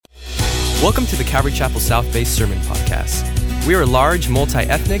Welcome to the Calvary Chapel South Bay Sermon Podcast. We are a large,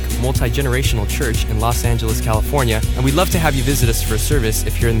 multi-ethnic, multi-generational church in Los Angeles, California, and we'd love to have you visit us for a service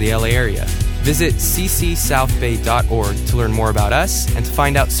if you're in the LA area. Visit ccsouthbay.org to learn more about us and to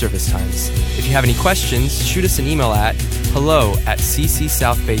find out service times. If you have any questions, shoot us an email at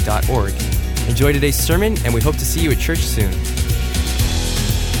hello@ccsouthbay.org. Enjoy today's sermon, and we hope to see you at church soon.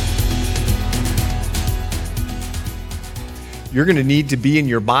 You're going to need to be in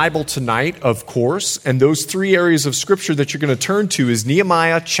your Bible tonight, of course, and those three areas of Scripture that you're going to turn to is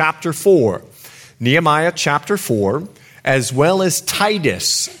Nehemiah chapter 4. Nehemiah chapter 4, as well as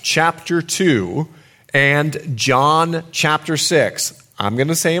Titus chapter 2, and John chapter 6. I'm going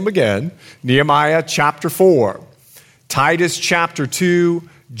to say them again. Nehemiah chapter 4, Titus chapter 2,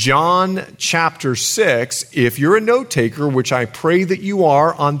 John chapter 6. If you're a note taker, which I pray that you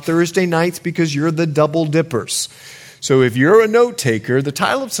are on Thursday nights because you're the double dippers. So if you're a note taker, the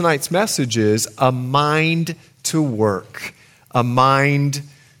title of tonight's message is A Mind to Work. A Mind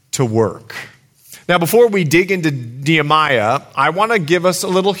to Work. Now, before we dig into Nehemiah, I want to give us a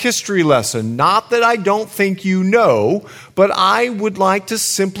little history lesson. Not that I don't think you know, but I would like to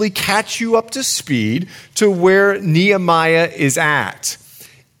simply catch you up to speed to where Nehemiah is at.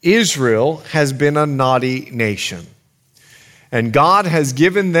 Israel has been a naughty nation. And God has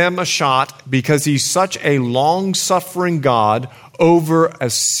given them a shot because He's such a long-suffering God over a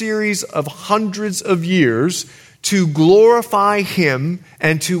series of hundreds of years to glorify Him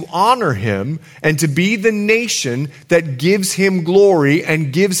and to honor Him and to be the nation that gives Him glory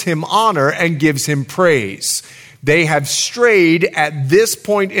and gives Him honor and gives Him praise. They have strayed at this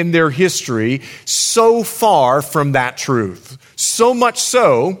point in their history so far from that truth. So much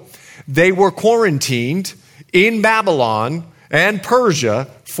so, they were quarantined in Babylon and Persia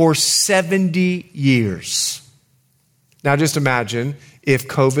for 70 years. Now just imagine if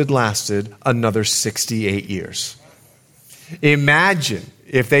COVID lasted another 68 years. Imagine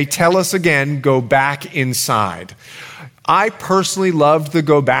if they tell us again, go back inside. I personally loved the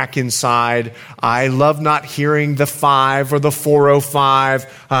go back inside. I love not hearing the 5 or the 405.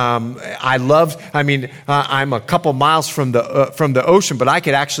 I'm a couple miles from the ocean, but I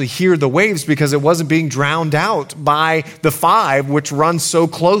could actually hear the waves because it wasn't being drowned out by the 5, which runs so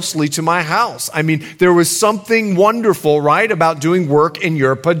closely to my house. I mean, there was something wonderful, right, about doing work in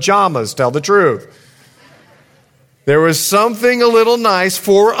your pajamas, tell the truth. There was something a little nice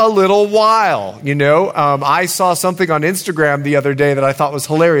for a little while, you know. I saw something on Instagram the other day that I thought was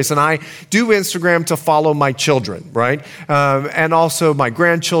hilarious, and I do Instagram to follow my children, right? And also my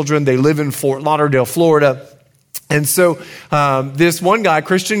grandchildren. They live in Fort Lauderdale, Florida. And so this one guy,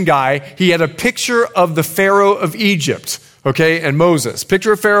 Christian guy, he had a picture of the Pharaoh of Egypt, okay, and Moses.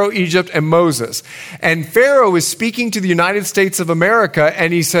 Picture of Pharaoh, Egypt, and Moses. And Pharaoh is speaking to the United States of America,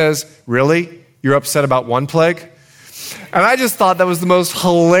 and he says, "Really? You're upset about one plague?" And I just thought that was the most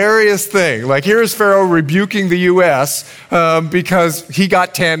hilarious thing. Like, here's Pharaoh rebuking the U.S. Because he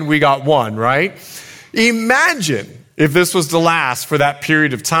got 10, we got 1, right? Imagine if this was to last for that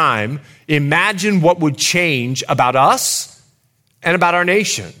period of time. Imagine what would change about us and about our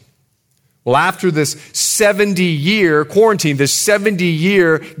nation. Well, after this 70-year quarantine, this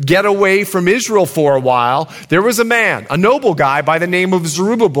 70-year getaway from Israel for a while, there was a man, a noble guy by the name of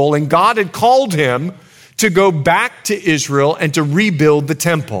Zerubbabel, and God had called him to go back to Israel and to rebuild the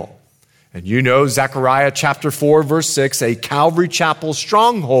temple. And you know, Zechariah chapter 4, verse 6, a Calvary Chapel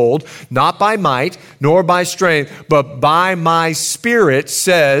stronghold, not by might nor by strength, but by my Spirit,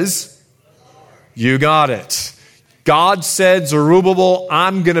 says, you got it. God said, Zerubbabel,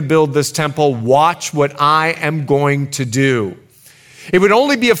 I'm going to build this temple. Watch what I am going to do. It would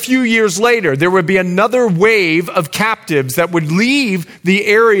only be a few years later, there would be another wave of captives that would leave the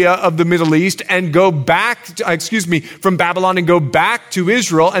area of the Middle East and go back, from Babylon and go back to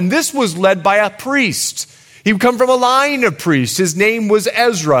Israel. And this was led by a priest. He would come from a line of priests. His name was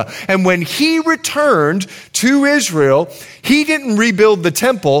Ezra. And when he returned to Israel, he didn't rebuild the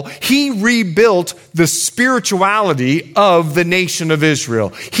temple. He rebuilt the spirituality of the nation of Israel.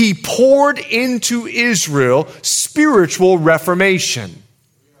 He poured into Israel spiritual reformation.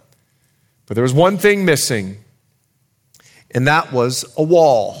 But there was one thing missing, and that was a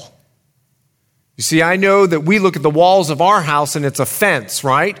wall. You see, I know that we look at the walls of our house and it's a fence,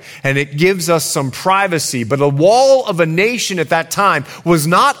 right? And it gives us some privacy. But a wall of a nation at that time was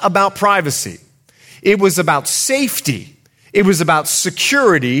not about privacy. It was about safety. It was about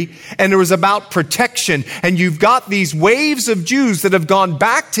security, and it was about protection. And you've got these waves of Jews that have gone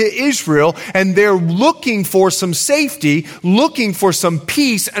back to Israel, and they're looking for some safety, looking for some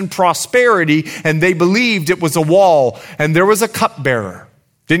peace and prosperity, and they believed it was a wall, and there was a cupbearer.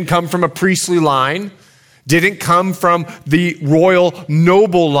 Didn't come from a priestly line. Didn't come from the royal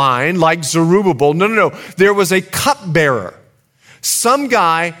noble line like Zerubbabel. No. There was a cupbearer. Some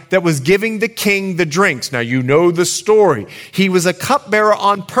guy that was giving the king the drinks. Now, you know the story. He was a cupbearer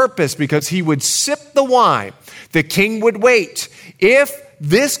on purpose because he would sip the wine. The king would wait. If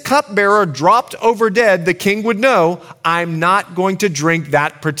this cupbearer dropped over dead, the king would know, I'm not going to drink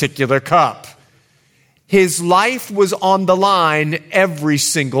that particular cup. His life was on the line every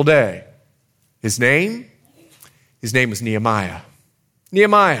single day. His name was Nehemiah.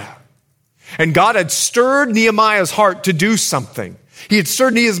 Nehemiah. And God had stirred Nehemiah's heart to do something. He had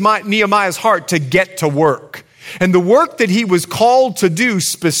stirred Nehemiah's heart to get to work. And the work that he was called to do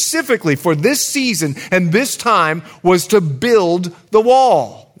specifically for this season and this time was to build the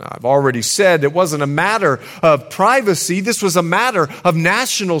wall. Now, I've already said it wasn't a matter of privacy. This was a matter of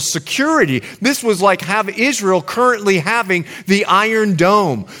national security. This was like Israel currently having the Iron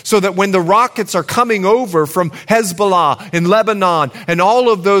Dome, so that when the rockets are coming over from Hezbollah and Lebanon and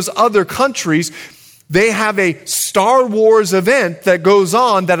all of those other countries, they have a Star Wars event that goes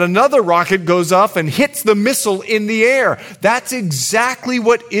on, that another rocket goes up and hits the missile in the air. That's exactly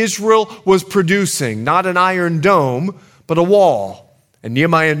what Israel was producing. Not an Iron Dome, but a wall. And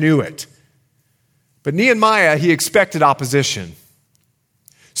Nehemiah knew it. But Nehemiah, he expected opposition.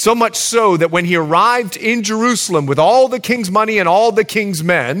 So much so that when he arrived in Jerusalem with all the king's money and all the king's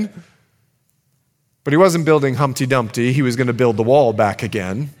men, but he wasn't building Humpty Dumpty, he was going to build the wall back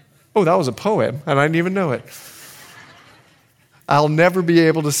again. Oh, that was a poem, and I didn't even know it. I'll never be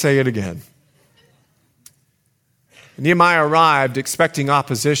able to say it again. Nehemiah arrived expecting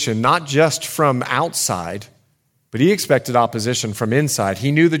opposition, not just from outside, but he expected opposition from inside.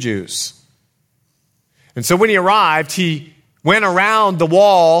 He knew the Jews. And so when he arrived, he went around the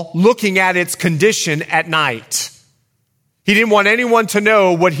wall looking at its condition at night. He didn't want anyone to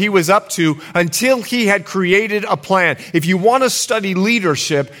know what he was up to until he had created a plan. If you want to study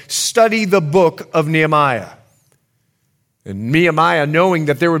leadership, study the book of Nehemiah. And Nehemiah, knowing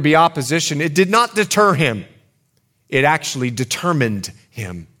that there would be opposition, it did not deter him. It actually determined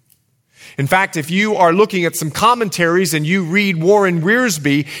him. In fact, if you are looking at some commentaries and you read Warren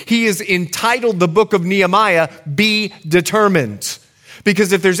Wiersbe, he has entitled the book of Nehemiah, Be Determined.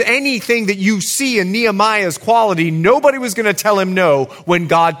 Because if there's anything that you see in Nehemiah's quality, nobody was going to tell him no when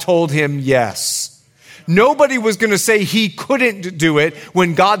God told him yes. Nobody was going to say he couldn't do it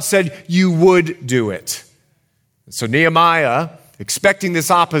when God said you would do it. So Nehemiah, expecting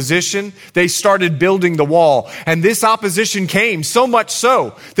this opposition, they started building the wall. And this opposition came so much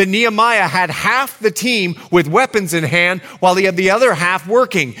so that Nehemiah had half the team with weapons in hand while he had the other half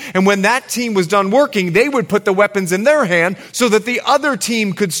working. And when that team was done working, they would put the weapons in their hand so that the other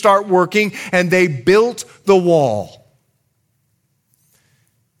team could start working, and they built the wall.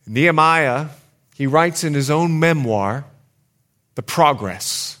 Nehemiah, he writes in his own memoir, The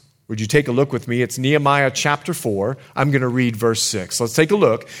Progress. Would you take a look with me? It's Nehemiah chapter 4. I'm going to read verse 6. Let's take a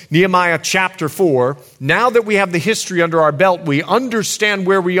look. Nehemiah chapter 4. Now that we have the history under our belt, we understand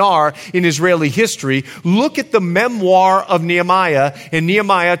where we are in Israeli history. Look at the memoir of Nehemiah in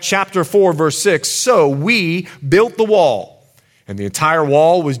Nehemiah chapter 4, verse 6. So we built the wall, and the entire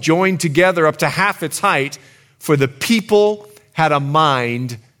wall was joined together up to half its height, for the people had a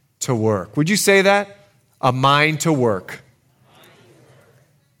mind to work. Would you say that? A mind to work.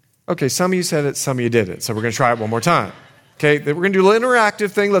 Okay, some of you said it, some of you did it. So we're going to try it one more time. Okay, we're going to do a little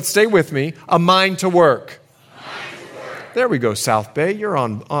interactive thing. Let's stay with me. A mind to work. There we go, South Bay. You're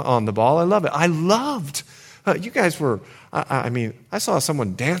on the ball. I love it. I loved. You guys were, I saw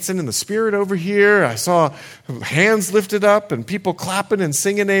someone dancing in the spirit over here. I saw hands lifted up and people clapping and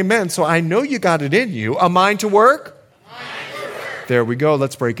singing amen. So I know you got it in you. A mind to work? There we go.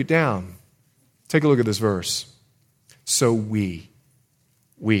 Let's break it down. Take a look at this verse. So we.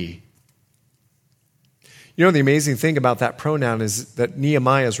 You know, the amazing thing about that pronoun is that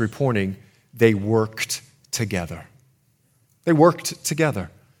Nehemiah is reporting they worked together. They worked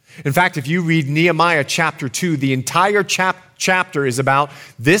together. In fact, if you read Nehemiah chapter 2, the entire chapter is about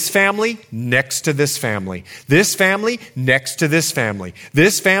this family next to this family. This family next to this family.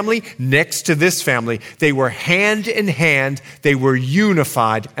 This family next to this family. They were hand in hand. They were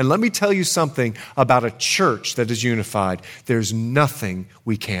unified. And let me tell you something about a church that is unified. There's nothing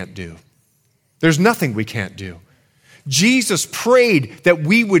we can't do. There's nothing we can't do. Jesus prayed that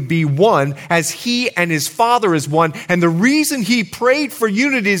we would be one as he and his Father is one. And the reason he prayed for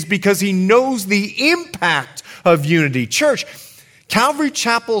unity is because he knows the impact of unity. Church, Calvary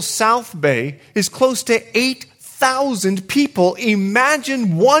Chapel South Bay is close to 8,000 5,000 people.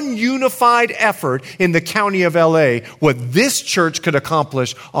 Imagine one unified effort in the county of LA, what this church could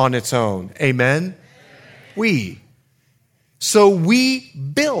accomplish on its own. Amen? So we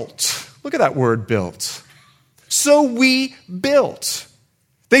built. Look at that word, built. So we built.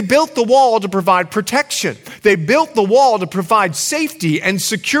 They built the wall to provide protection. They built the wall to provide safety and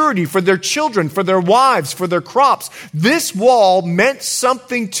security for their children, for their wives, for their crops. This wall meant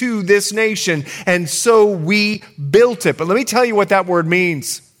something to this nation, and so we built it. But let me tell you what that word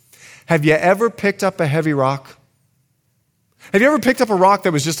means. Have you ever picked up a heavy rock? Have you ever picked up a rock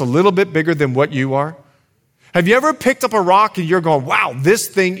that was just a little bit bigger than what you are? Have you ever picked up a rock and you're going, wow, this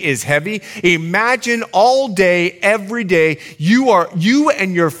thing is heavy? Imagine all day, every day, you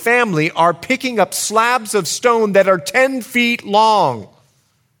and your family are picking up slabs of stone that are 10 feet long.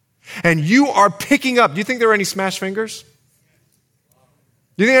 And you are picking up. Do you think there are any smashed fingers?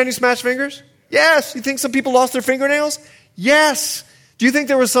 Do you think there are any smashed fingers? Yes. You think some people lost their fingernails? Yes. Do you think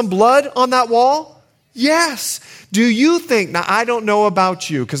there was some blood on that wall? Yes. Do you think, now I don't know about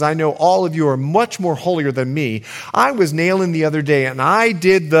you because I know all of you are much more holier than me. I was nailing the other day and I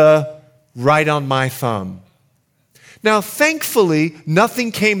did the right on my thumb. Now thankfully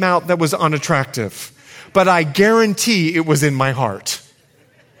nothing came out that was unattractive, but I guarantee it was in my heart.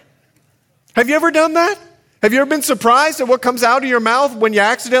 Have you ever done that? Have you ever been surprised at what comes out of your mouth when you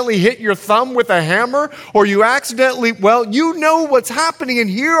accidentally hit your thumb with a hammer? Or you accidentally, you know what's happening, and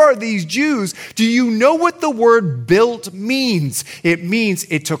here are these Jews. Do you know what the word built means? It means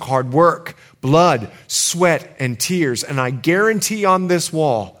it took hard work, blood, sweat, and tears. And I guarantee on this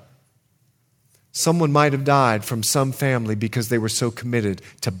wall, someone might have died from some family because they were so committed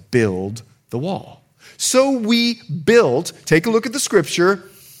to build the wall. So we built, take a look at the scripture,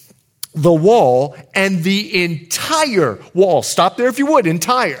 the wall and the entire wall. Stop there if you would,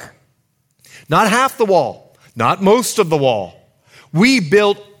 entire. Not half the wall, not most of the wall. We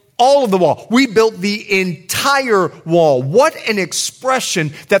built all of the wall. We built the entire wall. What an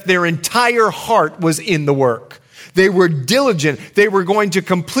expression that their entire heart was in the work. They were diligent. They were going to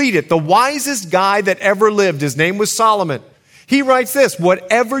complete it. The wisest guy that ever lived, his name was Solomon. He writes this,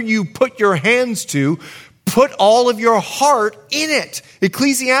 whatever you put your hands to, put all of your heart in it.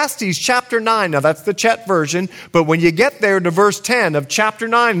 Ecclesiastes chapter 9. Now that's the Chet version, but when you get there to verse 10 of chapter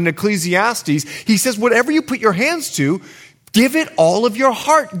 9 in Ecclesiastes, he says, whatever you put your hands to, give it all of your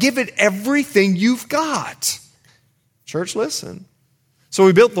heart. Give it everything you've got. Church, listen. So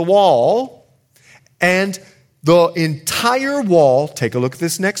we built the wall, and the entire wall, take a look at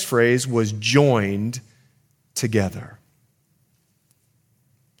this next phrase, was joined together.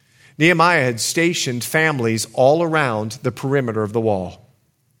 Nehemiah had stationed families all around the perimeter of the wall.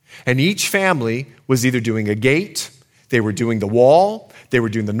 And each family was either doing a gate, they were doing the wall, they were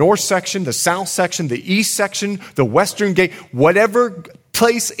doing the north section, the south section, the east section, the western gate, whatever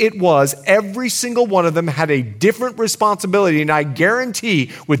place it was, every single one of them had a different responsibility. And I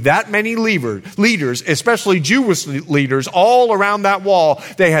guarantee with that many leaders, especially Jewish leaders all around that wall,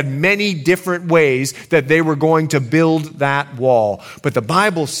 they had many different ways that they were going to build that wall. But the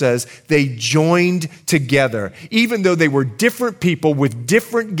Bible says they joined together. Even though they were different people with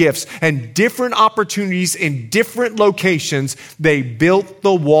different gifts and different opportunities in different locations, they built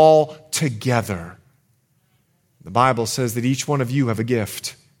the wall together. The Bible says that each one of you have a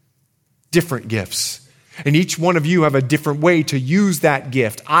gift, different gifts. And each one of you have a different way to use that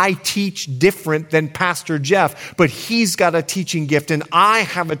gift. I teach different than Pastor Jeff, but he's got a teaching gift and I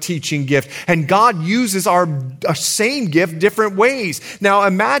have a teaching gift. And God uses our same gift different ways. Now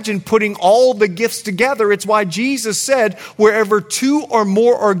imagine putting all the gifts together. It's why Jesus said, wherever two or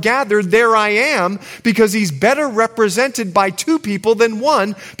more are gathered, there I am, because he's better represented by two people than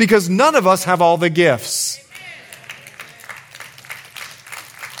one, because none of us have all the gifts.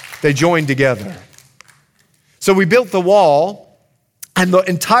 They joined together. So we built the wall, and the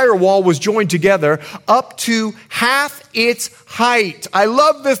entire wall was joined together up to half its height. I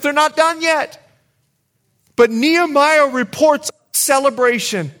love this. They're not done yet. But Nehemiah reports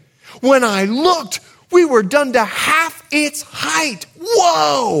celebration. When I looked, we were done to half its height.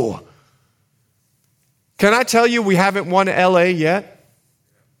 Whoa! Can I tell you we haven't won LA yet?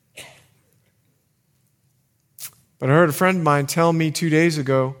 But I heard a friend of mine tell me 2 days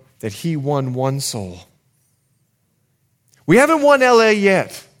ago that he won one soul. We haven't won LA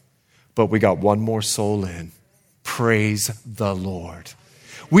yet, but we got one more soul in. Praise the Lord.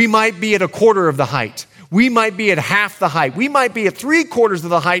 We might be at a quarter of the height. We might be at half the height. We might be at 3/4 of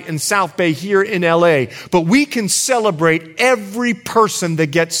the height in South Bay here in LA, but we can celebrate every person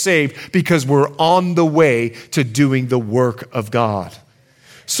that gets saved because we're on the way to doing the work of God.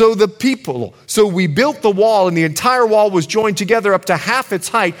 So we built the wall, and the entire wall was joined together up to half its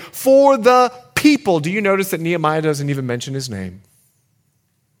height for the people. Do you notice that Nehemiah doesn't even mention his name?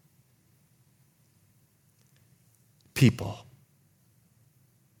 People.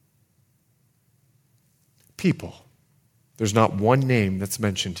 People. There's not one name that's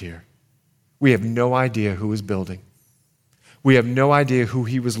mentioned here. We have no idea who is building. We have no idea who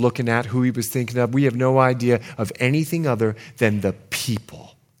he was looking at, who he was thinking of. We have no idea of anything other than the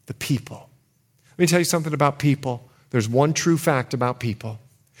people. The people. Let me tell you something about people. There's one true fact about people.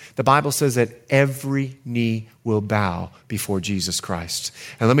 The Bible says that every knee will bow before Jesus Christ.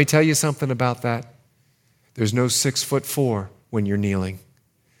 And let me tell you something about that. There's no 6'4" when you're kneeling.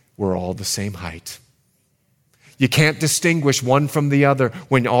 We're all the same height. You can't distinguish one from the other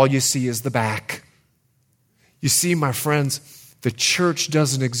when all you see is the back. You see, my friends, the church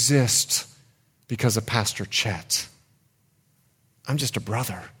doesn't exist because of Pastor Chet. I'm just a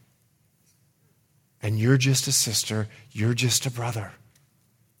brother. And you're just a sister. You're just a brother.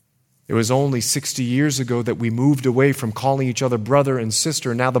 It was only 60 years ago that we moved away from calling each other brother and sister.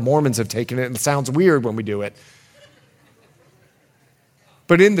 And now the Mormons have taken it, and it sounds weird when we do it.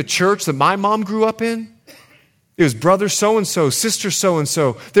 But in the church that my mom grew up in, it was brother so-and-so, sister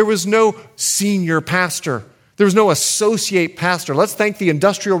so-and-so. There was no senior pastor. There was no associate pastor. Let's thank the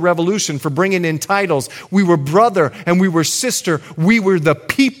Industrial Revolution for bringing in titles. We were brother and we were sister. We were the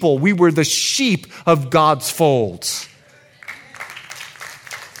people. We were the sheep of God's folds.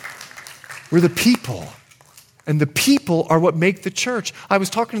 We're the people. And the people are what make the church. I was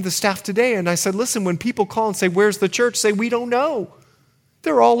talking to the staff today and I said, listen, when people call and say, where's the church? Say, we don't know.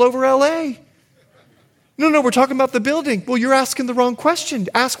 They're all over LA. No, we're talking about the building. Well, you're asking the wrong question.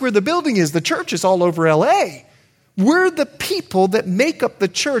 Ask where the building is. The church is all over LA. We're the people that make up the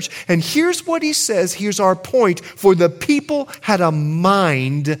church. And here's what he says. Here's our point. For the people had a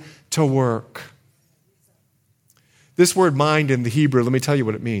mind to work. This word mind in the Hebrew, let me tell you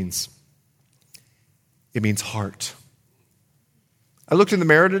what it means. It means heart. I looked in the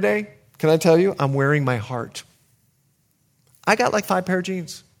mirror today. Can I tell you? I'm wearing my heart. I got like 5 pair of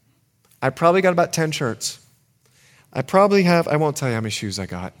jeans. I probably got about 10 shirts. I won't tell you how many shoes I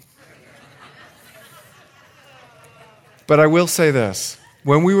got. But I will say this.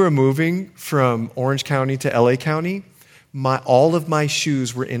 When we were moving from Orange County to LA County, all of my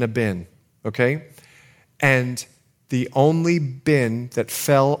shoes were in a bin, okay? And the only bin that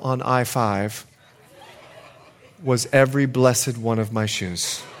fell on I-5 was every blessed one of my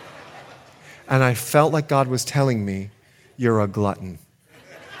shoes. And I felt like God was telling me, you're a glutton.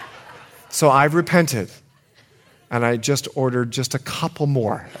 So I've repented, and I just ordered just a couple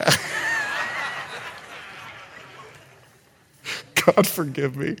more. God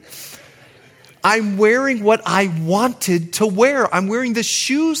forgive me. I'm wearing what I wanted to wear. I'm wearing the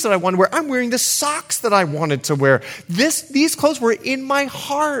shoes that I wanted to wear. I'm wearing the socks that I wanted to wear. These clothes were in my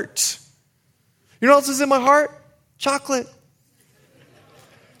heart. You know what else is in my heart? Chocolate.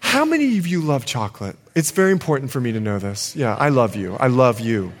 How many of you love chocolate? It's very important for me to know this. Yeah, I love you. I love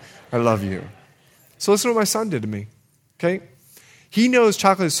you. I love you. So listen to what my son did to me, okay? He knows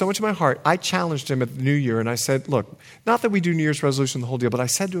chocolate is so much in my heart. I challenged him at the New Year, and I said, look, not that we do New Year's resolution, the whole deal, but I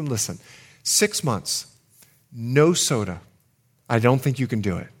said to him, listen, 6 months, no soda. I don't think you can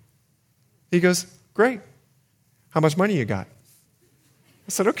do it. He goes, great. How much money you got? I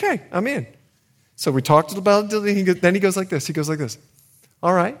said, okay, I'm in. So we talked about it. Then he goes like this.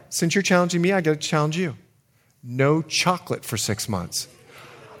 All right, since you're challenging me, I got to challenge you. No chocolate for 6 months.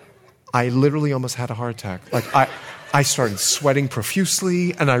 I literally almost had a heart attack. Like I started sweating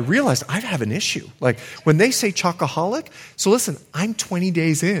profusely, and I realized I have an issue. Like when they say chocoholic, so listen, I'm 20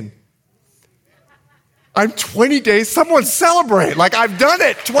 days in. I'm 20 days, someone celebrate. Like I've done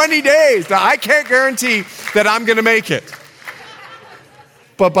it, 20 days. Now I can't guarantee that I'm going to make it.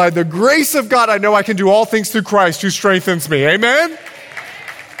 But by the grace of God, I know I can do all things through Christ who strengthens me. Amen?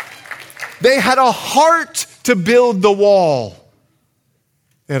 They had a heart to build the wall.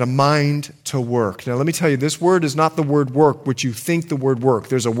 They had a mind to work. Now, let me tell you, this word is not the word work, which you think the word work.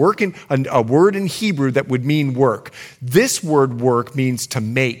 There's a word in Hebrew that would mean work. This word work means to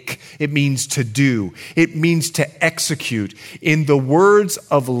make. It means to do. It means to execute. In the words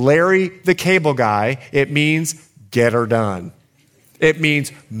of Larry the Cable Guy, it means get her done. It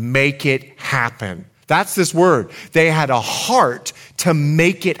means make it happen. That's this word. They had a heart to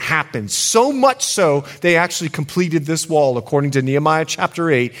make it happen. So much so, they actually completed this wall, according to Nehemiah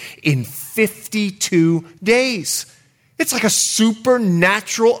chapter 8, in 52 days. It's like a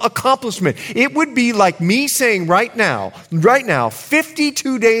supernatural accomplishment. It would be like me saying right now,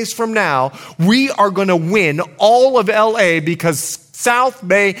 52 days from now, we are going to win all of LA because South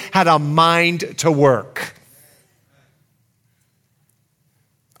Bay had a mind to work.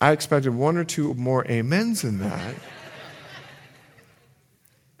 I expected one or two more amens in that.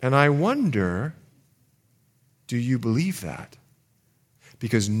 And I wonder, do you believe that?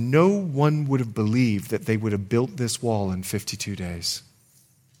 Because no one would have believed that they would have built this wall in 52 days.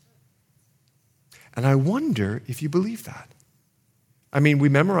 And I wonder if you believe that. I mean, we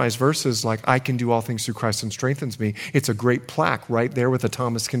memorize verses like, I can do all things through Christ and strengthens me. It's a great plaque right there with a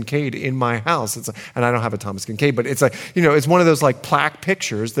Thomas Kincaid in my house. And I don't have a Thomas Kincaid, but it's like, it's one of those like plaque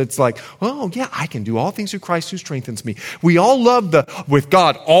pictures that's like, oh yeah, I can do all things through Christ who strengthens me. We all love with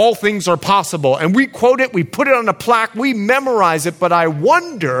God, all things are possible. And we quote it, we put it on a plaque, we memorize it. But I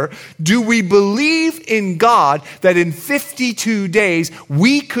wonder, do we believe in God that in 52 days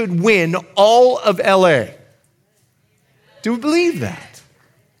we could win all of LA? Do we believe that?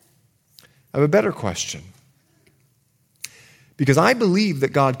 I have a better question. Because I believe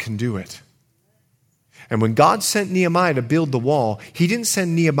that God can do it. And when God sent Nehemiah to build the wall, he didn't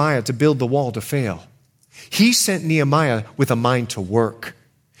send Nehemiah to build the wall to fail. He sent Nehemiah with a mind to work.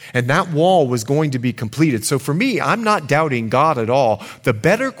 And that wall was going to be completed. So for me, I'm not doubting God at all. The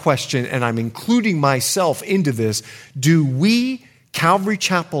better question, and I'm including myself into this, do we, Calvary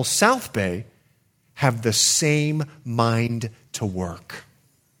Chapel South Bay, have the same mind to work?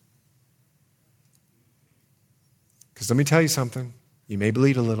 Because let me tell you something. You may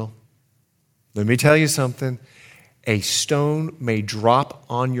bleed a little. Let me tell you something. A stone may drop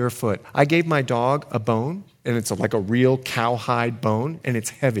on your foot. I gave my dog a bone, and it's like a real cowhide bone, and it's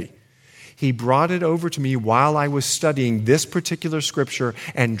heavy. He brought it over to me while I was studying this particular scripture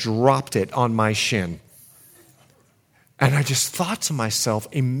and dropped it on my shin. And I just thought to myself,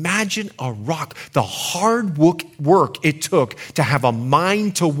 imagine a rock, the hard work it took to have a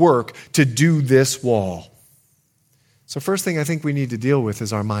mind to work to do this wall. So first thing I think we need to deal with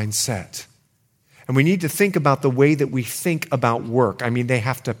is our mindset. And we need to think about the way that we think about work. I mean, they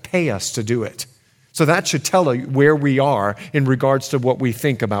have to pay us to do it. So that should tell you where we are in regards to what we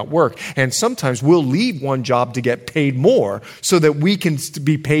think about work. And sometimes we'll leave one job to get paid more so that we can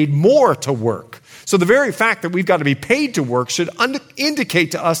be paid more to work. So the very fact that we've got to be paid to work should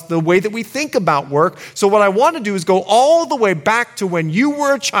indicate to us the way that we think about work. So what I want to do is go all the way back to when you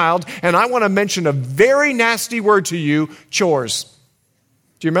were a child, and I want to mention a very nasty word to you, chores.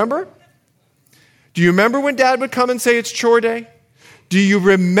 Do you remember? Do you remember when Dad would come and say it's chore day? Do you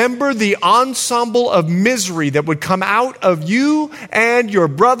remember the ensemble of misery that would come out of you and your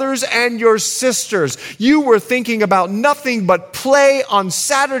brothers and your sisters? You were thinking about nothing but play on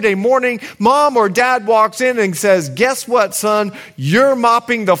Saturday morning. Mom or Dad walks in and says, guess what, son? You're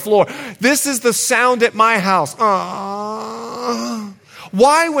mopping the floor. This is the sound at my house.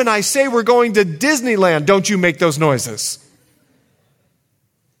 Why, when I say we're going to Disneyland, don't you make those noises?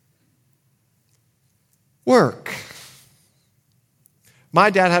 Work. My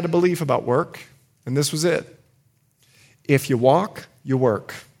dad had a belief about work, and this was it. If you walk, you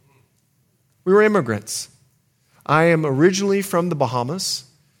work. We were immigrants. I am originally from the Bahamas.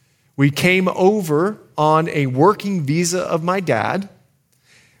 We came over on a working visa of my dad.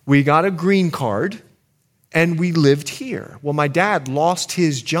 We got a green card, and we lived here. Well, my dad lost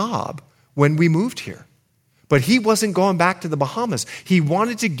his job when we moved here. But he wasn't going back to the Bahamas. He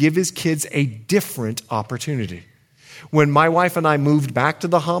wanted to give his kids a different opportunity. When my wife and I moved back to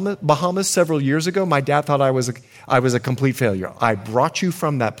the Bahamas several years ago, my dad thought I was a complete failure. I brought you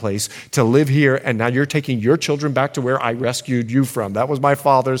from that place to live here, and now you're taking your children back to where I rescued you from. That was my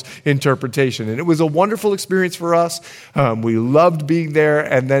father's interpretation, and it was a wonderful experience for us. We loved being there,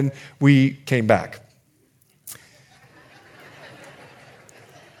 and then we came back.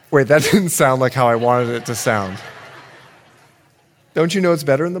 Wait, that didn't sound like how I wanted it to sound. Don't you know it's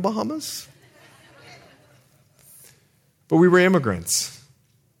better in the Bahamas? But we were immigrants.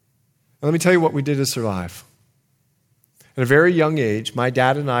 And let me tell you what we did to survive. At a very young age, my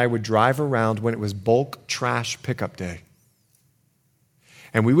dad and I would drive around when it was bulk trash pickup day.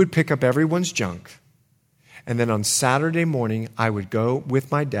 And we would pick up everyone's junk. And then on Saturday morning, I would go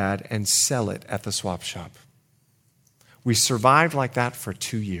with my dad and sell it at the swap shop. We survived like that for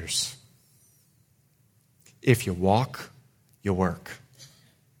 2 years. If you walk, you work.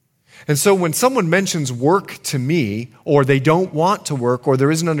 And so when someone mentions work to me, or they don't want to work, or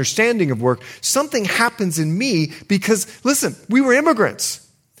there is an understanding of work, something happens in me because, listen, we were immigrants.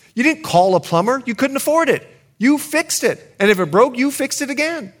 You didn't call a plumber. You couldn't afford it. You fixed it. And if it broke, you fixed it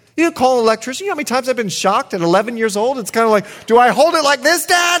again. You know, call an electrician. You know how many times I've been shocked at 11 years old? It's kind of like, do I hold it like this,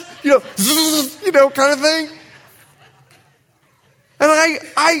 Dad? Kind of thing.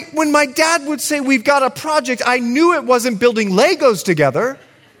 And when my dad would say, we've got a project, I knew it wasn't building Legos together.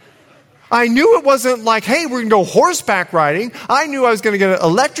 I knew it wasn't like, hey, we're going to go horseback riding. I knew I was going to get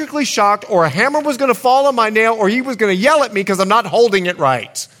electrically shocked, or a hammer was going to fall on my nail, or he was going to yell at me because I'm not holding it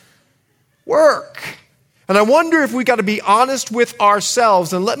right. Work. And I wonder if we got to be honest with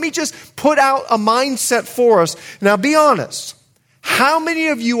ourselves. And let me just put out a mindset for us. Now, be honest. How many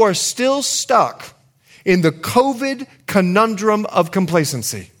of you are still stuck in the COVID conundrum of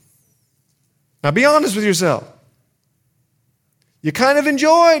complacency? Now, be honest with yourself. You kind of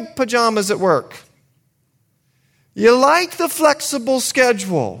enjoyed pajamas at work. You like the flexible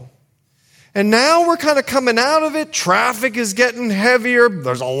schedule. And now we're kind of coming out of it. Traffic is getting heavier.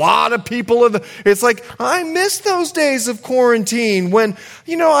 There's a lot of people. It's like, I miss those days of quarantine when,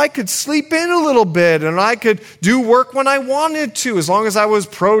 I could sleep in a little bit and I could do work when I wanted to. As long as I was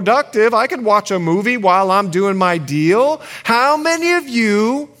productive, I could watch a movie while I'm doing my deal. How many of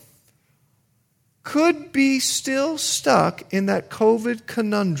you could be still stuck in that COVID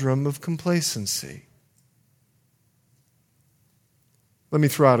conundrum of complacency? Let me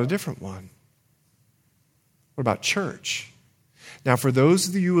throw out a different one. What about church? Now, for those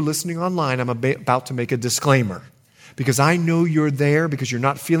of you who are listening online, I'm about to make a disclaimer, because I know you're there because you're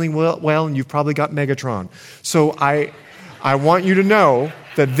not feeling well and you've probably got Megatron. So I want you to know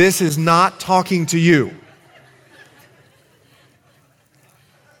that this is not talking to you.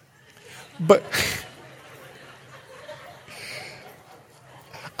 But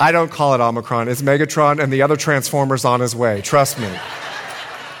I don't call it Omicron. It's Megatron and the other Transformer's on his way. Trust me.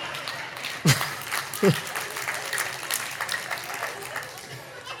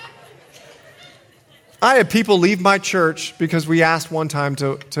 I had people leave my church because we asked one time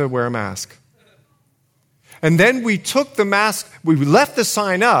to wear a mask. And then we took the mask, we left the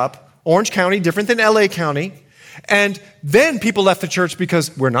sign up, Orange County, different than LA County, and then people left the church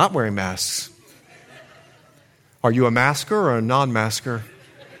because we're not wearing masks. Are you a masker or a non-masker?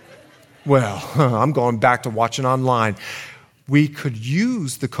 Well, I'm going back to watching online. We could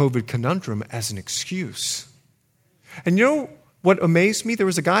use the COVID conundrum as an excuse. And you know what amazed me? There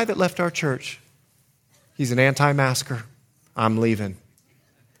was a guy that left our church. He's an anti-masker. I'm leaving.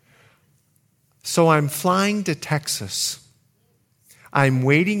 So I'm flying to Texas. I'm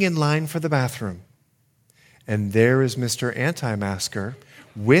waiting in line for the bathroom. And there is Mr. Anti-Masker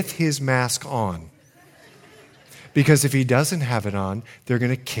with his mask on. Because if he doesn't have it on, they're going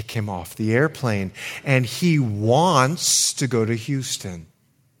to kick him off the airplane. And he wants to go to Houston.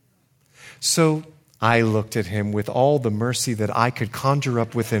 So I looked at him with all the mercy that I could conjure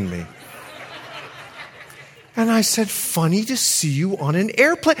up within me. And I said, funny to see you on an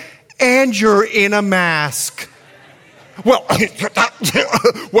airplane. And you're in a mask. Well,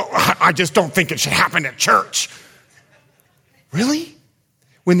 I just don't think it should happen at church. Really?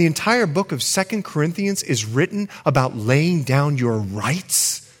 When the entire book of 2 Corinthians is written about laying down your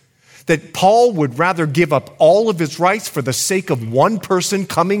rights? That Paul would rather give up all of his rights for the sake of one person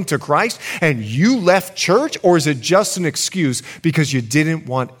coming to Christ, and you left church? Or is it just an excuse because you didn't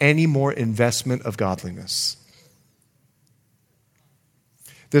want any more investment of godliness?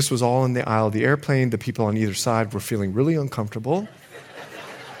 This was all in the aisle of the airplane. The people on either side were feeling really uncomfortable.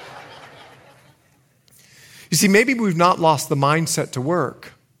 You see, maybe we've not lost the mindset to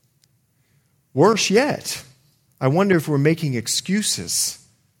work. Worse yet, I wonder if we're making excuses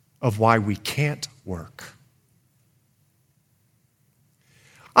of why we can't work.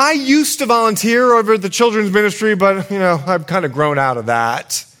 I used to volunteer over at the children's ministry, but, I've kind of grown out of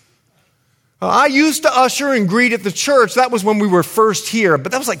that. I used to usher and greet at the church. That was when we were first here,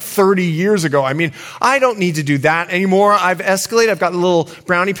 but that was like 30 years ago. I don't need to do that anymore. I've escalated. I've got a little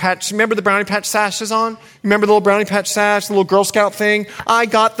brownie patch. Remember the brownie patch sashes on? Remember the little brownie patch sash, the little Girl Scout thing? I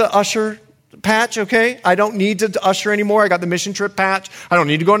got the usher patch, okay? I don't need to usher anymore. I got the mission trip patch. I don't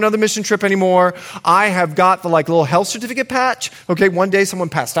need to go on another mission trip anymore. I have got the little health certificate patch. Okay, one day someone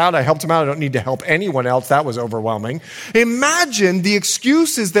passed out. I helped him out. I don't need to help anyone else. That was overwhelming. Imagine the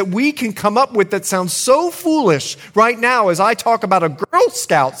excuses that we can come up with that sound so foolish right now as I talk about a Girl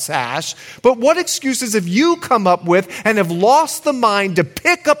Scout sash. But what excuses have you come up with and have lost the mind to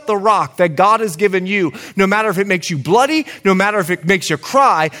pick up the rock that God has given you, no matter if it makes you bloody, no matter if it makes you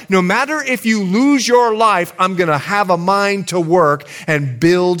cry, no matter if you lose your life, I'm going to have a mind to work and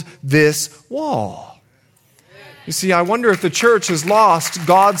build this wall. You see, I wonder if the church has lost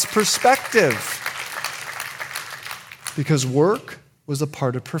God's perspective. Because work was a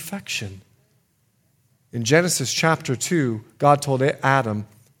part of perfection. In Genesis chapter 2, God told Adam,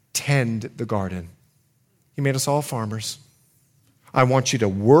 tend the garden. He made us all farmers. I want you to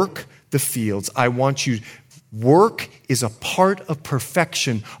work the fields. Work is a part of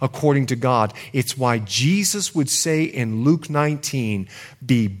perfection according to God. It's why Jesus would say in Luke 19,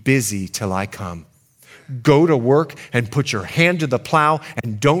 be busy till I come. Go to work and put your hand to the plow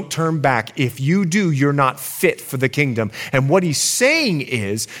and don't turn back. If you do, you're not fit for the kingdom. And what he's saying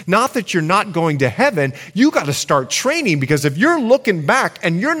is not that you're not going to heaven. You got to start training, because if you're looking back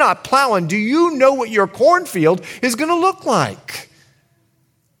and you're not plowing, do you know what your cornfield is going to look like?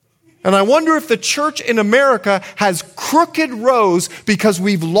 And I wonder if the church in America has crooked rows because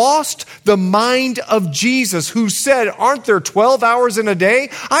we've lost the mind of Jesus, who said, aren't there 12 hours in a day?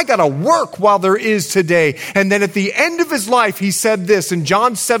 I got to work while there is today. And then at the end of his life, he said this in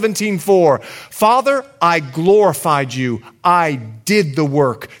John 17:4, Father, I glorified you. I did the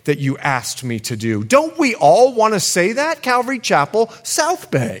work that you asked me to do. Don't we all want to say that, Calvary Chapel,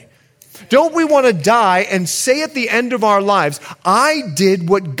 South Bay? Don't we want to die and say at the end of our lives, I did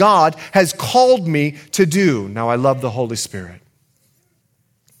what God has called me to do? Now, I love the Holy Spirit.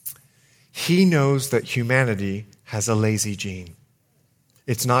 He knows that humanity has a lazy gene.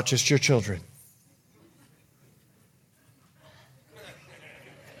 It's not just your children.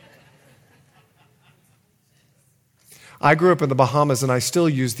 I grew up in the Bahamas, and I still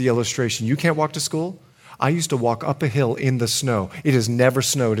use the illustration. You can't walk to school? I used to walk up a hill in the snow. It has never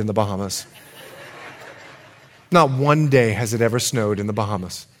snowed in the Bahamas. Not one day has it ever snowed in the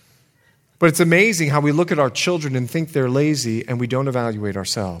Bahamas. But it's amazing how we look at our children and think they're lazy, and we don't evaluate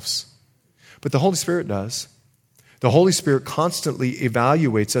ourselves. But the Holy Spirit does. The Holy Spirit constantly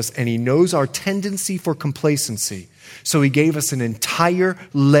evaluates us, and he knows our tendency for complacency. So he gave us an entire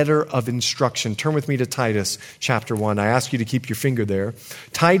letter of instruction. Turn with me to Titus chapter 1. I ask you to keep your finger there.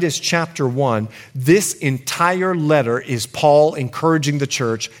 Titus chapter 1, this entire letter is Paul encouraging the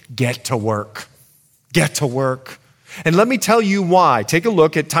church, get to work. Get to work. And let me tell you why. Take a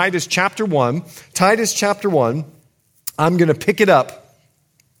look at Titus chapter 1. Titus chapter 1, I'm going to pick it up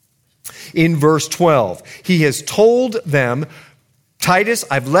in verse 12. He has told them, Titus,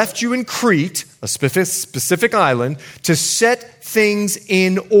 I've left you in Crete, a specific island, to set things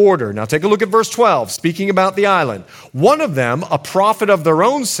in order. Now take a look at verse 12, speaking about the island. One of them, a prophet of their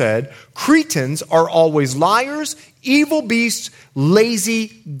own, said, Cretans are always liars, evil beasts, lazy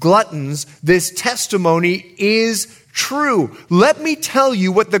gluttons. This testimony is true. Let me tell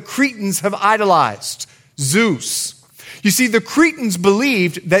you what the Cretans have idolized. Zeus. You see, the Cretans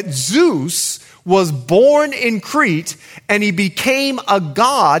believed that Zeus was born in Crete, and he became a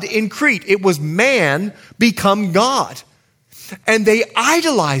god in Crete. It was man become God. And they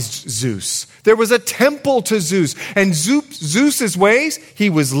idolized Zeus. There was a temple to Zeus. And Zeus's ways,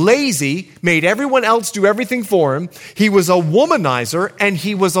 he was lazy, made everyone else do everything for him. He was a womanizer, and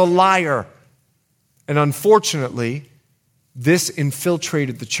he was a liar. And unfortunately, this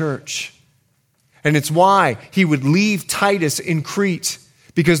infiltrated the church. And it's why he would leave Titus in Crete,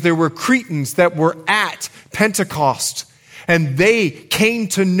 because there were Cretans that were at Pentecost, and they came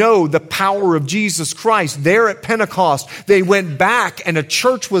to know the power of Jesus Christ there at Pentecost. They went back and a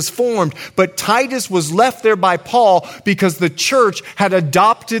church was formed, but Titus was left there by Paul because the church had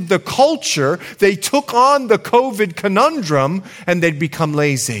adopted the culture. They took on the COVID conundrum, and they'd become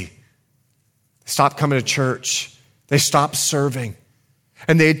lazy. They stopped coming to church. They stopped serving.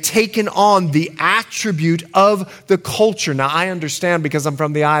 And they had taken on the attribute of the culture. Now, I understand because I'm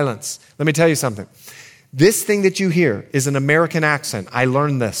from the islands. Let me tell you something. This thing that you hear is an American accent. I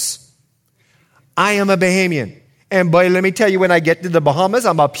learned this. I am a Bahamian. And boy, let me tell you, when I get to the Bahamas,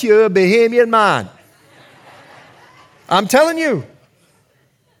 I'm a pure Bahamian man. I'm telling you.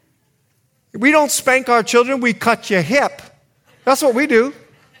 We don't spank our children. We cut your hip. That's what we do.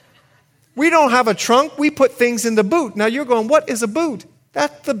 We don't have a trunk. We put things in the boot. Now, you're going, what is a boot?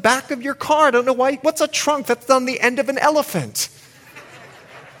 That's the back of your car. I don't know why. What's a trunk? That's on the end of an elephant.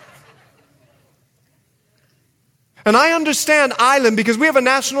 And I understand island because we have a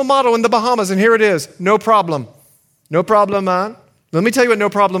national motto in the Bahamas, and here it is. No problem. No problem, man. Let me tell you what no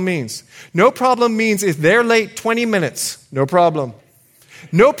problem means. No problem means if they're late 20 minutes. No problem.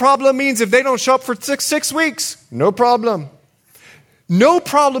 No problem means if they don't show up for six weeks. No problem. No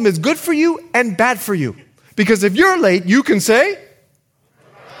problem is good for you and bad for you. Because if you're late, you can say,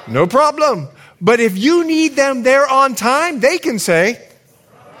 no problem. But if you need them there on time, they can say,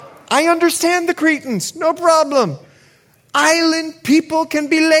 I understand the Cretans, no problem. Island people can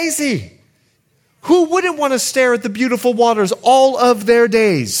be lazy. Who wouldn't want to stare at the beautiful waters all of their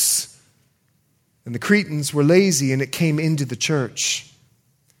days? And the Cretans were lazy, and it came into the church.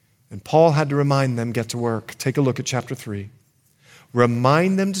 And Paul had to remind them, get to work. Take a look at chapter 3.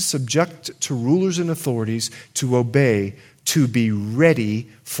 Remind them to subject to rulers and authorities, to obey, to be ready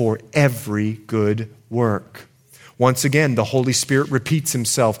for every good work. Once again, the Holy Spirit repeats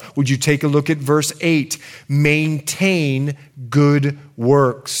himself. Would you take a look at verse 8? Maintain good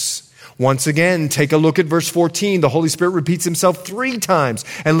works. Once again, take a look at verse 14. The Holy Spirit repeats himself 3 times.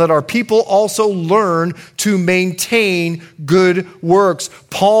 And let our people also learn to maintain good works.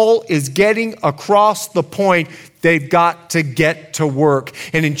 Paul is getting across the point. They've got to get to work.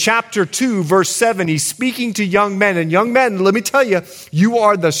 And in chapter 2, verse 7, he's speaking to young men. And young men, let me tell you, you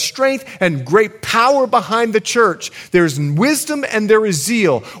are the strength and great power behind the church. There's wisdom and there is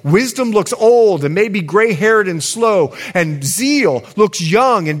zeal. Wisdom looks old and maybe gray-haired and slow. And zeal looks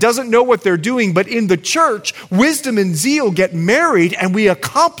young and doesn't know what they're doing. But in the church, wisdom and zeal get married and we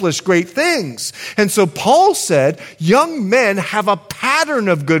accomplish great things. And so Paul said, young men have a pattern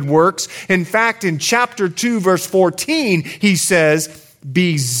of good works. In fact, in chapter 2, verse 14, he says,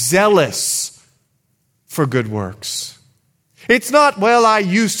 be zealous for good works. It's not, well, I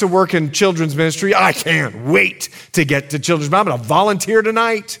used to work in children's ministry. I can't wait to get to children's ministry. I'm going to volunteer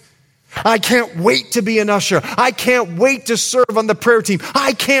tonight. I can't wait to be an usher. I can't wait to serve on the prayer team.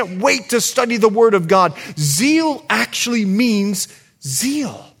 I can't wait to study the Word of God. Zeal actually means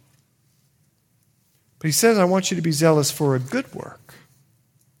zeal. But he says, I want you to be zealous for a good work.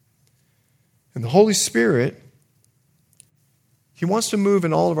 And the Holy Spirit, he wants to move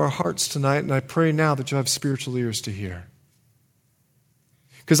in all of our hearts tonight, and I pray now that you'll have spiritual ears to hear.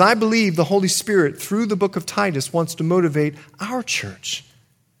 Because I believe the Holy Spirit, through the book of Titus, wants to motivate our church,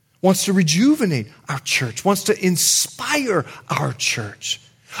 wants to rejuvenate our church, wants to inspire our church.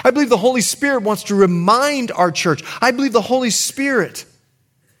 I believe the Holy Spirit wants to remind our church. I believe the Holy Spirit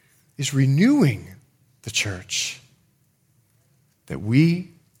is renewing the church, that we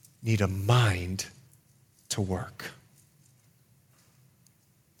need a mind to work.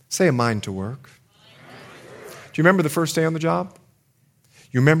 Say a mind to work. Do you remember the first day on the job?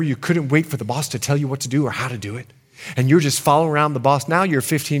 You remember you couldn't wait for the boss to tell you what to do or how to do it? And you're just following around the boss. Now you're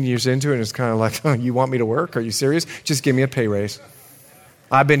 15 years into it and it's kind of like, oh, you want me to work? Are you serious? Just give me a pay raise.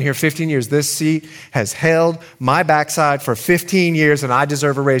 I've been here 15 years. This seat has held my backside for 15 years and I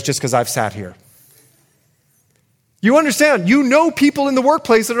deserve a raise just because I've sat here. You understand? You know people in the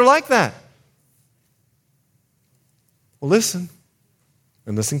workplace that are like that. Well, listen.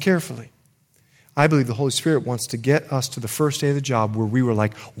 And listen carefully. I believe the Holy Spirit wants to get us to the first day of the job where we were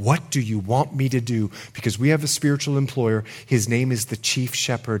like, what do you want me to do? Because we have a spiritual employer. His name is the Chief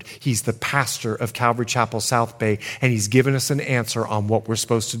Shepherd. He's the pastor of Calvary Chapel, South Bay, and he's given us an answer on what we're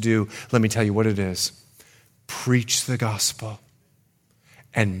supposed to do. Let me tell you what it is. Preach the gospel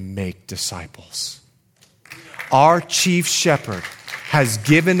and make disciples. Our Chief Shepherd has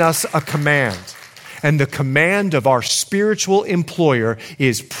given us a command. And the command of our spiritual employer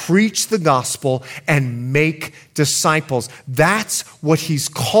is preach the gospel and make disciples. That's what he's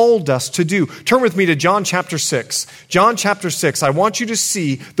called us to do. Turn with me to John chapter 6. John chapter 6. I want you to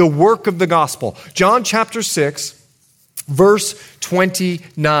see the work of the gospel. John chapter 6, verse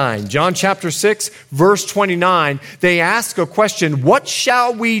 29. John chapter 6, verse 29. They ask a question, what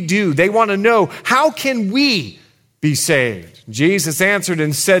shall we do? They want to know, how can we be saved? Jesus answered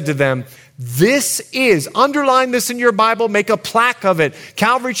and said to them, this is, underline this in your Bible, make a plaque of it.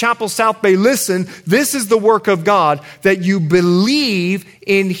 Calvary Chapel, South Bay, listen, this is the work of God, that you believe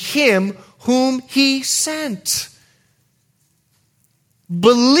in him whom he sent.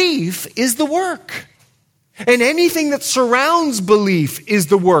 Belief is the work. And anything that surrounds belief is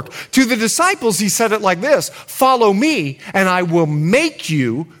the work. To the disciples, he said it like this, follow me and I will make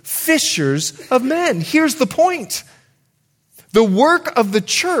you fishers of men. Here's the point. The work of the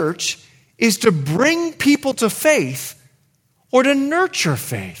church is to bring people to faith or to nurture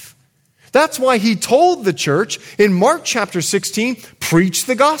faith. That's why he told the church in Mark chapter 16, preach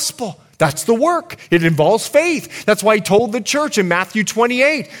the gospel. That's the work. It involves faith. That's why he told the church in Matthew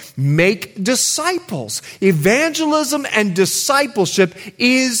 28, make disciples. Evangelism and discipleship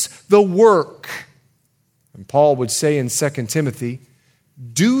is the work. And Paul would say in 2 Timothy,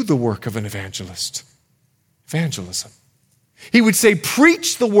 do the work of an evangelist. Evangelism. He would say,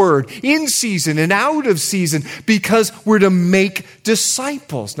 preach the word in season and out of season because we're to make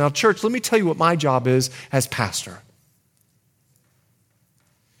disciples. Now, church, let me tell you what my job is as pastor.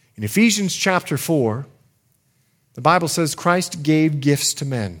 In Ephesians chapter 4, the Bible says Christ gave gifts to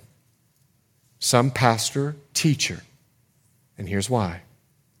men. Some pastor, teacher. And here's why.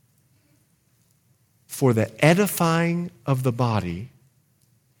 For the edifying of the body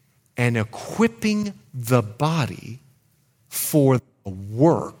and equipping the body for the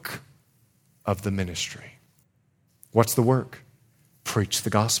work of the ministry. What's the work? Preach the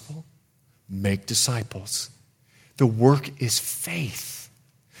gospel. Make disciples. The work is faith.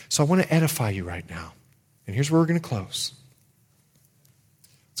 So I want to edify you right now. And here's where we're going to close.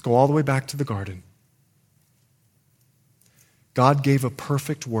 Let's go all the way back to the garden. God gave a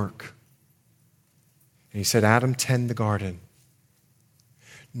perfect work. And he said, Adam, tend the garden.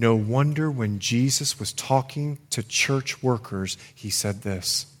 No wonder when Jesus was talking to church workers, he said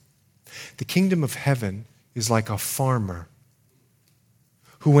this. The kingdom of heaven is like a farmer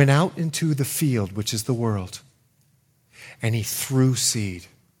who went out into the field, which is the world, and he threw seed.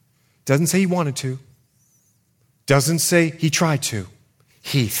 Doesn't say he wanted to. Doesn't say he tried to.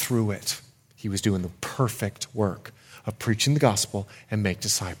 He threw it. He was doing the perfect work of preaching the gospel and make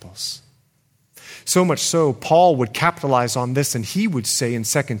disciples. So much so, Paul would capitalize on this, and he would say in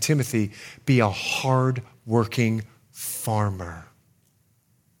 2 Timothy, be a hard-working farmer.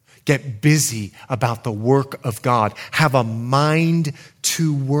 Get busy about the work of God. Have a mind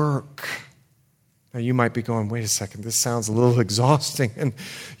to work. Now you might be going, wait a second, this sounds a little exhausting, and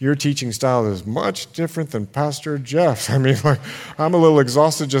your teaching style is much different than Pastor Jeff's. I mean, like, I'm a little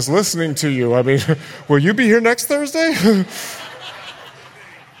exhausted just listening to you. I mean, will you be here next Thursday?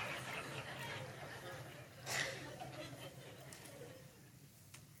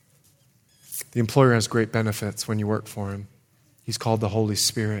 The employer has great benefits when you work for him. He's called the Holy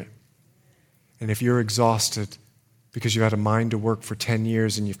Spirit. And if you're exhausted because you had a mind to work for 10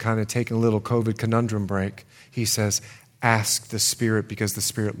 years and you've kind of taken a little COVID conundrum break, he says, ask the Spirit because the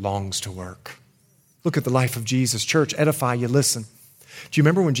Spirit longs to work. Look at the life of Jesus. Church, edify you, listen. Do you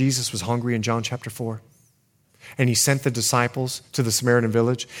remember when Jesus was hungry in John chapter 4? And he sent the disciples to the Samaritan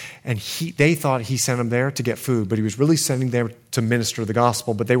village, and they thought he sent them there to get food, but he was really sending them to minister the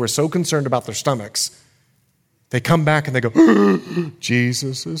gospel, but they were so concerned about their stomachs. They come back and they go,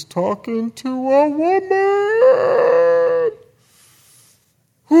 Jesus is talking to a woman.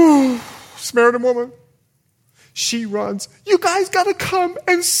 Whew. Samaritan woman. She runs. You guys got to come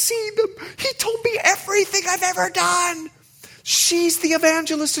and see them. He told me everything I've ever done. She's the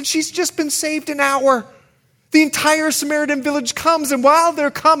evangelist, and she's just been saved an hour. The entire Samaritan village comes, and while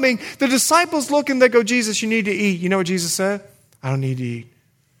they're coming, the disciples look and they go, Jesus, you need to eat. You know what Jesus said? I don't need to eat.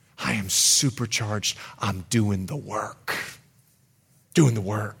 I am supercharged. I'm doing the work. Doing the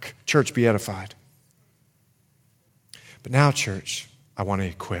work. Church, be edified. But now, church, I want to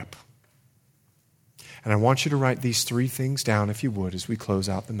equip. And I want you to write these 3 things down, if you would, as we close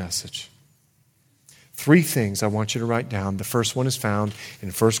out the message. 3 things I want you to write down. The first one is found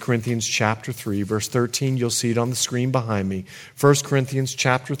in 1 Corinthians chapter 3, verse 13. You'll see it on the screen behind me. 1 Corinthians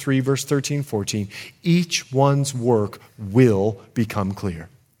chapter 3, verse 13, 14. Each one's work will become clear.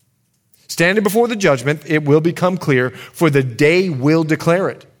 Standing before the judgment, it will become clear, for the day will declare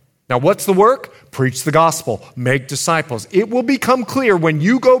it. Now, what's the work? Preach the gospel. Make disciples. It will become clear when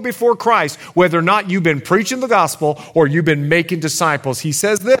you go before Christ whether or not you've been preaching the gospel or you've been making disciples. He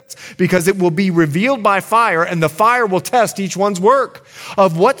says this because it will be revealed by fire, and the fire will test each one's work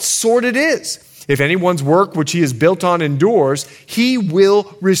of what sort it is. If anyone's work which he has built on endures, he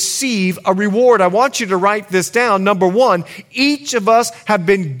will receive a reward. I want you to write this down. Number 1, each of us have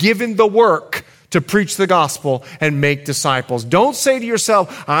been given the work to preach the gospel and make disciples. Don't say to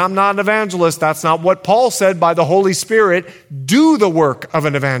yourself, I'm not an evangelist. That's not what Paul said by the Holy Spirit. Do the work of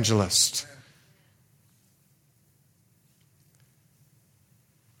an evangelist.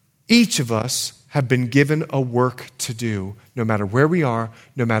 Each of us have been given a work to do, no matter where we are,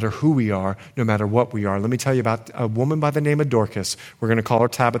 no matter who we are, no matter what we are. Let me tell you about a woman by the name of Dorcas. We're going to call her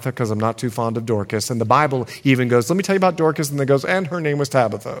Tabitha because I'm not too fond of Dorcas. And the Bible even goes, let me tell you about Dorcas, and then goes, and her name was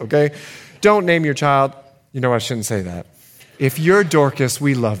Tabitha, okay? Don't name your child. You know I shouldn't say that. If you're Dorcas,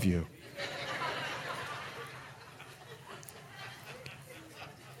 we love you.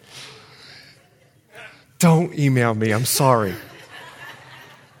 Don't email me. I'm sorry.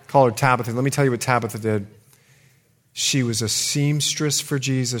 Call her Tabitha. Let me tell you what Tabitha did. She was a seamstress for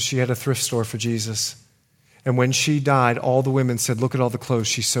Jesus. She had a thrift store for Jesus. And when she died, all the women said, look at all the clothes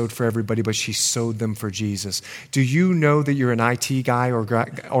she sewed for everybody, but she sewed them for Jesus. Do you know that you're an IT guy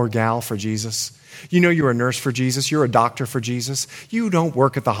or gal for Jesus? You know you're a nurse for Jesus. You're a doctor for Jesus. You don't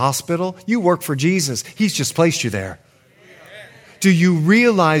work at the hospital. You work for Jesus. He's just placed you there. Do you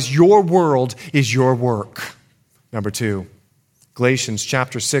realize your world is your work? Number 2. Galatians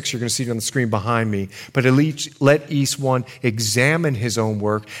chapter 6, you're going to see it on the screen behind me. But let each one examine his own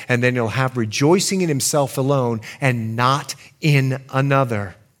work, and then he'll have rejoicing in himself alone and not in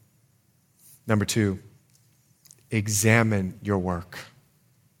another. Number 2, examine your work.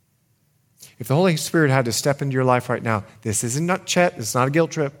 If the Holy Spirit had to step into your life right now, this isn't not Chet, it's not a guilt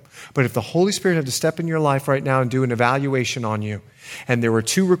trip, but if the Holy Spirit had to step in your life right now and do an evaluation on you, and there were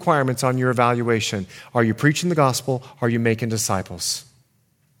 2 requirements on your evaluation, are you preaching the gospel? Are you making disciples?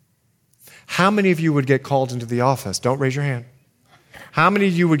 How many of you would get called into the office? Don't raise your hand. How many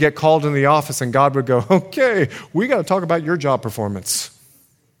of you would get called into the office and God would go, okay, we got to talk about your job performance.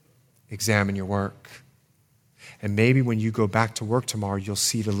 Examine your work. And maybe when you go back to work tomorrow, you'll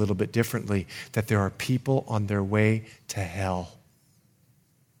see it a little bit differently, that there are people on their way to hell.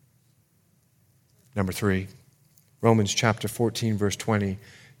 Number 3, Romans chapter 14, verse 20.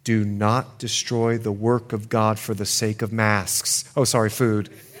 Do not destroy the work of God for the sake of masks. Food.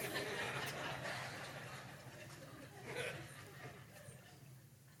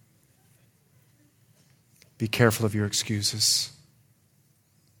 Be careful of your excuses.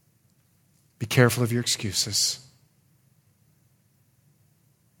 Be careful of your excuses.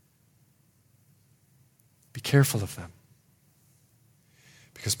 Be careful of them.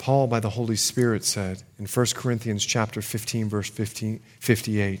 Because Paul, by the Holy Spirit, said in 1 Corinthians chapter 15, verse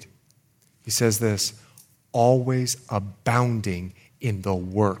 58, he says this, always abounding in the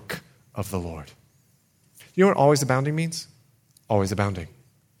work of the Lord. You know what always abounding means? Always abounding.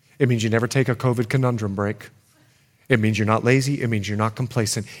 It means you never take a COVID conundrum break. It means you're not lazy. It means you're not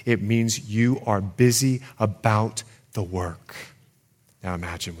complacent. It means you are busy about the work. Now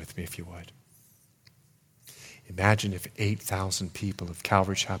imagine with me, if you would. Imagine if 8,000 people of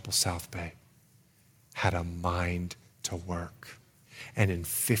Calvary Chapel South Bay had a mind to work. And in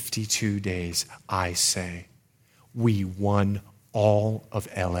 52 days, I say, we won all of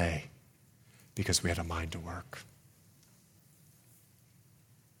LA because we had a mind to work.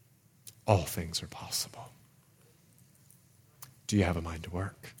 All things are possible. Do you have a mind to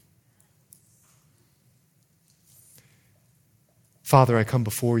work? Father, I come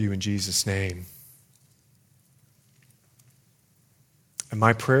before you in Jesus' name. And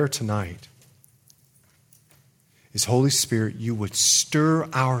my prayer tonight is, Holy Spirit, you would stir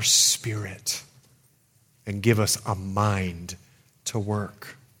our spirit and give us a mind to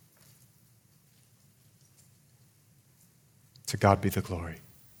work. To God be the glory.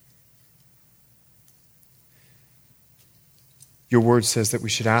 Your word says that we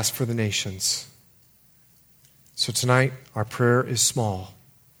should ask for the nations. So tonight, our prayer is small.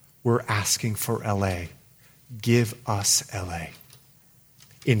 We're asking for LA. Give us LA.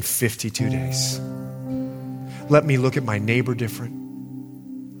 In 52 days. Let me look at my neighbor different,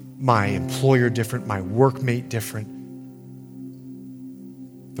 my employer different, my workmate different,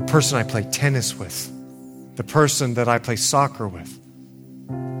 the person I play tennis with, the person that I play soccer with.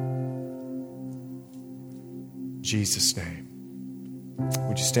 In Jesus' name.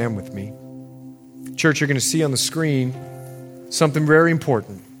 Would you stand with me? Church, you're going to see on the screen something very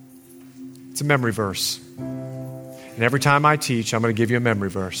important. It's a memory verse. And every time I teach, I'm going to give you a memory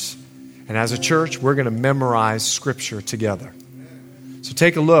verse. And as a church, we're going to memorize Scripture together. So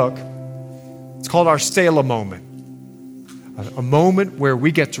take a look. It's called our Selah moment. A moment where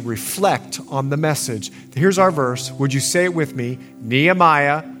we get to reflect on the message. Here's our verse. Would you say it with me?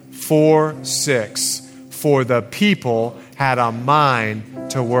 Nehemiah 4:6. For the people had a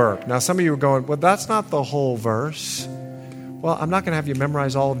mind to work. Now some of you are going, well, that's not the whole verse. Well, I'm not going to have you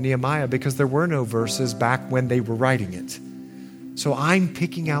memorize all of Nehemiah because there were no verses back when they were writing it. So I'm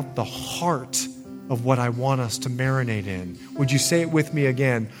picking out the heart of what I want us to marinate in. Would you say it with me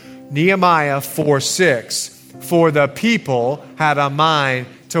again? Nehemiah 4:6. For the people had a mind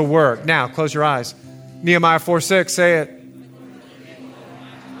to work. Now, close your eyes. Nehemiah 4:6, say it.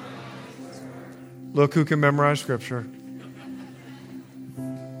 Look who can memorize Scripture.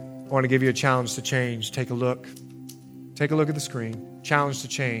 I want to give you a challenge to change. Take a look. Take a look at the screen. Challenge to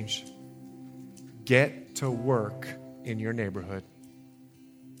change. Get to work in your neighborhood.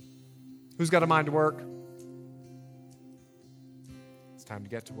 Who's got a mind to work? It's time to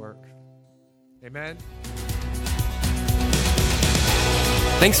get to work. Amen.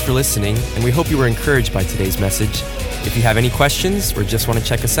 Thanks for listening, and we hope you were encouraged by today's message. If you have any questions or just want to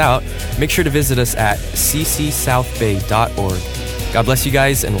check us out, make sure to visit us at ccsouthbay.org. God bless you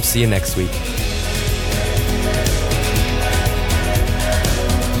guys, and we'll see you next week.